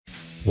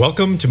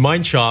Welcome to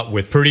Mind Shot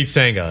with Pradeep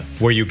Sangha,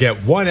 where you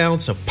get 1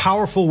 ounce of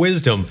powerful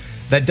wisdom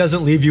that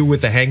doesn't leave you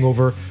with the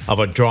hangover of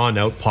a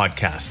drawn-out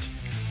podcast.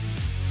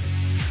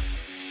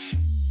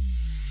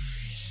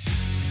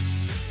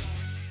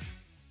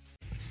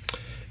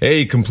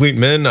 Hey, complete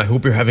men, I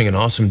hope you're having an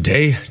awesome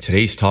day.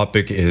 Today's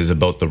topic is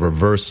about the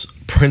reverse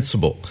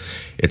principle.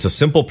 It's a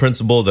simple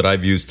principle that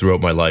I've used throughout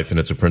my life, and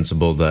it's a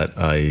principle that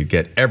I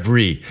get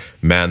every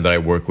man that I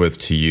work with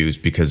to use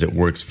because it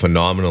works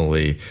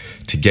phenomenally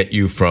to get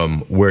you from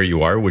where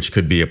you are, which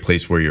could be a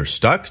place where you're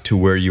stuck, to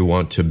where you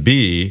want to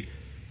be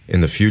in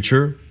the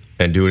future,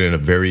 and do it in a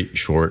very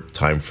short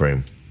time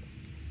frame.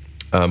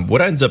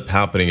 What ends up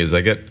happening is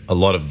I get a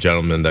lot of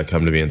gentlemen that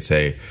come to me and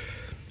say,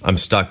 I'm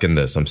stuck in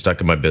this, I'm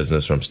stuck in my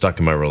business, or I'm stuck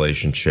in my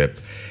relationship,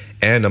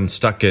 and I'm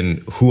stuck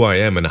in who I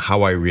am and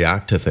how I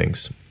react to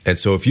things. And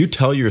so if you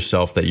tell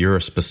yourself that you're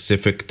a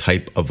specific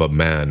type of a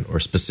man or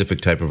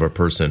specific type of a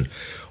person,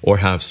 or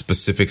have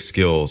specific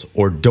skills,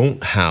 or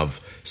don't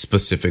have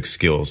specific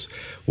skills,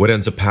 what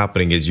ends up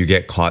happening is you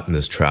get caught in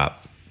this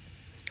trap.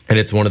 And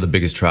it's one of the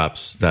biggest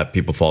traps that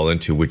people fall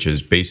into, which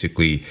is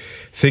basically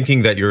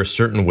thinking that you're a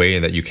certain way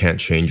and that you can't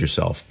change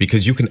yourself,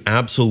 because you can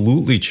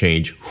absolutely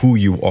change who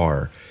you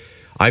are.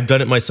 I've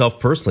done it myself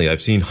personally.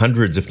 I've seen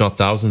hundreds, if not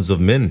thousands of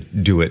men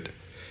do it.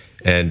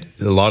 And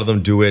a lot of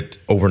them do it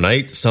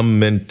overnight. Some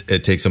men,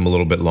 it takes them a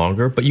little bit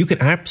longer. But you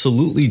can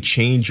absolutely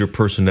change your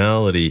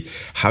personality,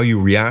 how you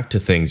react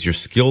to things, your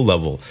skill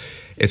level.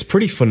 It's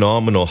pretty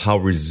phenomenal how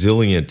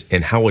resilient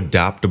and how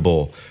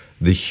adaptable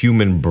the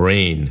human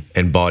brain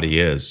and body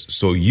is.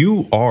 So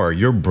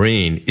your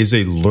brain is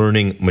a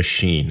learning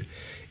machine.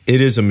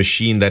 It is a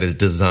machine that is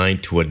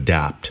designed to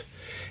adapt.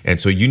 And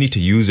so you need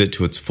to use it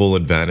to its full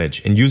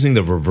advantage. And using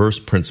the reverse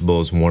principle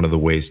is one of the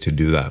ways to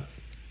do that.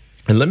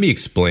 And let me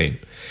explain.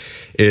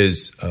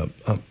 This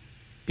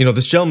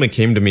gentleman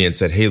came to me and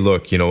said, hey,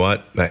 look, you know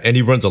what? And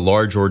he runs a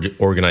large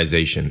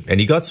organization. And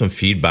he got some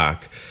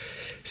feedback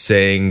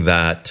saying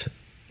that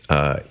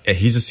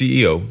he's a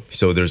CEO.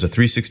 So there's a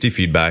 360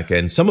 feedback.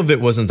 And some of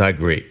it wasn't that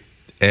great.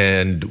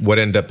 And what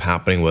ended up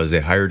happening was they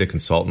hired a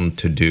consultant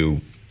to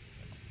do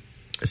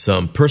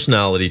some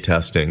personality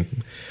testing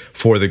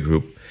for the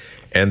group.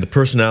 And the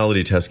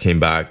personality test came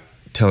back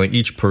telling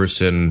each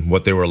person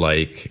what they were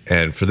like.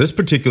 And for this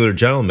particular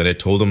gentleman, it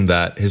told him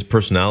that his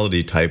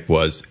personality type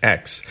was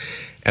X.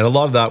 And a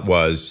lot of that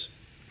was,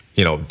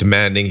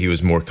 demanding. He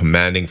was more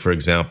commanding, for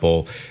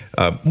example,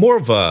 more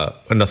of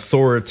an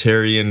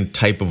authoritarian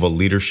type of a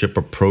leadership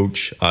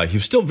approach. He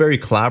was still very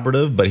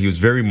collaborative, but he was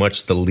very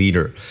much the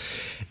leader.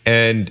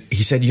 And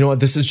he said, you know what,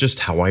 this is just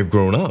how I've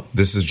grown up.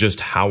 This is just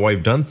how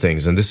I've done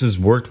things. And this has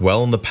worked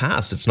well in the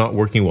past. It's not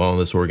working well in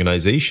this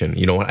organization.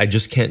 You know what, I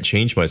just can't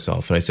change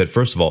myself. And I said,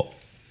 first of all,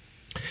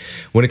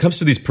 when it comes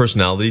to these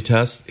personality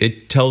tests,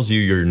 it tells you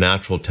your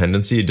natural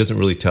tendency. It doesn't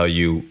really tell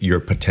you your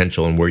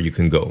potential and where you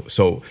can go.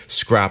 So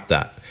scrap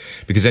that.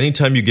 Because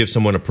anytime you give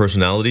someone a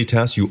personality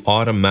test, you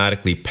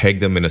automatically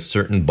peg them in a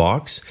certain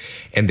box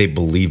and they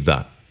believe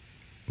that,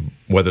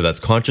 whether that's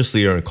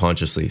consciously or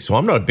unconsciously. So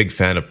I'm not a big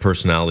fan of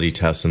personality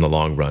tests in the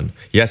long run.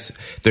 Yes,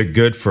 they're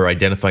good for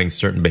identifying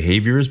certain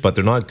behaviors, but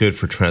they're not good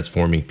for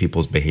transforming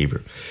people's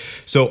behavior.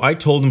 So I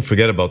told him,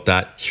 forget about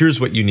that.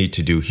 Here's what you need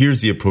to do.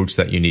 Here's the approach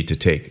that you need to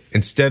take.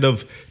 Instead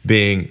of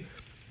being,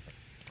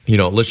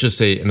 let's just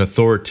say an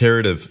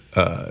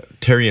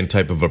authoritarian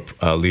type of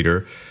a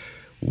leader,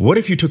 what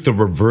if you took the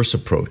reverse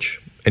approach?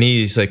 And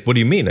he's like, what do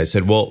you mean? I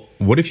said, well,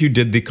 what if you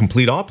did the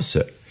complete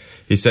opposite?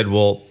 He said,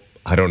 well,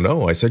 I don't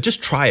know. I said,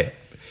 just try it.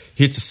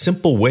 It's a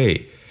simple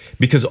way,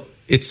 because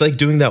it's like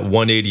doing that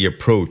 180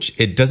 approach.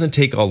 It doesn't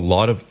take a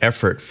lot of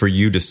effort for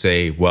you to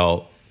say,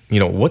 well,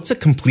 what's the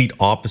complete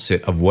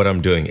opposite of what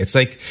I'm doing? It's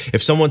like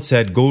if someone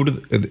said, go to,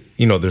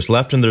 there's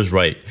left and there's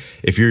right.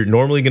 If you're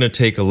normally going to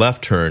take a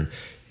left turn,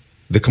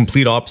 the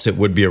complete opposite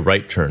would be a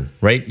right turn,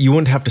 right? You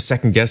wouldn't have to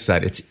second guess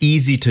that. It's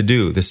easy to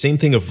do. The same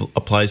thing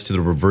applies to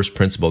the reverse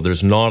principle.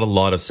 There's not a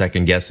lot of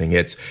second guessing.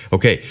 It's,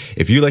 okay,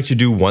 if you like to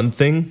do one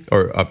thing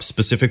or a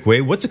specific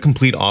way, what's a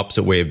complete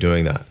opposite way of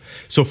doing that?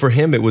 So for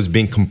him, it was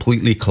being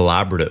completely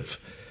collaborative.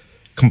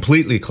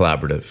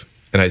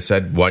 And I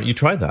said, why don't you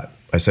try that?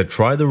 I said,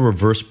 try the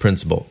reverse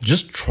principle.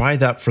 Just try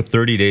that for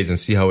 30 days and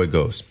see how it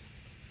goes.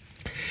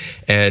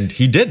 And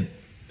he did.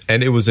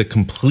 And it was a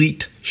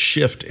complete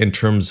shift in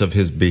terms of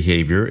his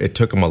behavior. It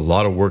took him a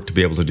lot of work to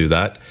be able to do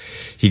that.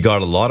 He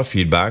got a lot of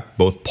feedback,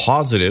 both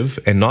positive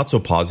and not so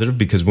positive,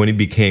 because when he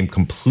became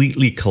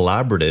completely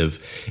collaborative,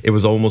 it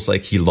was almost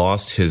like he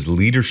lost his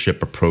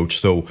leadership approach.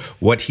 So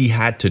what he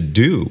had to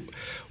do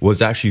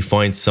was actually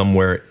find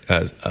somewhere,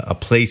 a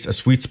place, a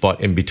sweet spot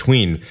in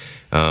between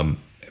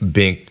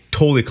being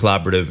totally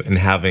collaborative and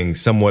having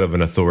somewhat of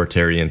an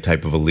authoritarian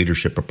type of a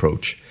leadership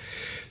approach.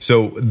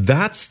 So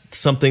that's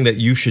something that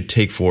you should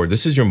take forward.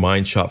 This is your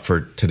mind shot for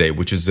today,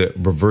 which is the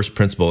reverse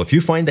principle. If you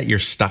find that you're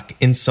stuck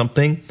in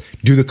something,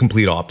 do the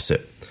complete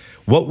opposite.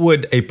 What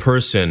would a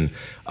person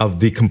of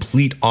the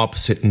complete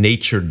opposite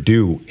nature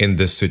do in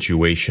this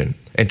situation?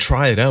 And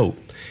try it out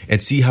and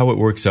see how it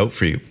works out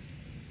for you.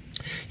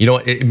 You know,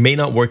 it may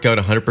not work out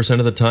 100%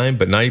 of the time,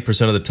 but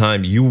 90% of the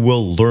time, you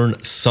will learn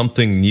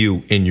something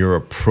new in your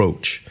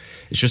approach.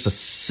 It's just a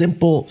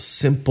simple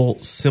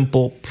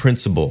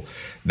principle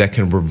that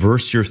can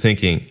reverse your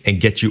thinking and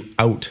get you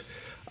out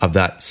of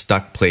that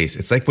stuck place.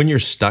 It's like when you're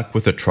stuck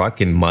with a truck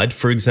in mud,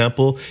 for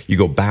example, you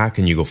go back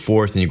and you go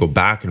forth and you go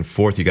back and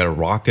forth. You got to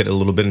rock it a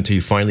little bit until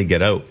you finally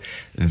get out.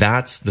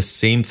 That's the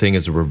same thing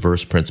as a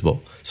reverse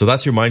principle. So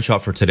that's your mind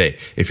shot for today.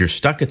 If you're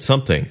stuck at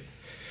something,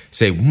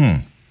 say,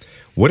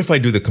 what if I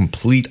do the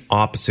complete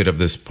opposite of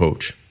this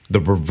approach? The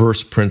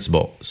reverse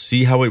principle.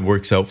 See how it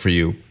works out for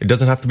you. It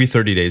doesn't have to be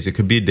 30 days. It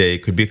could be a day.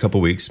 It could be a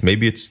couple weeks.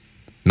 Maybe it's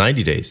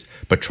 90 days.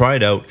 But try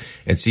it out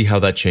and see how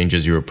that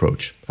changes your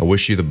approach. I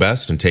wish you the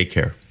best and take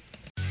care.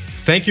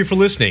 Thank you for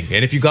listening.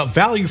 And if you got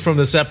value from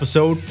this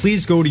episode,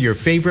 please go to your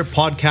favorite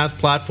podcast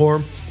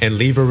platform and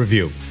leave a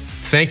review.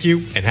 Thank you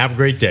and have a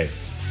great day.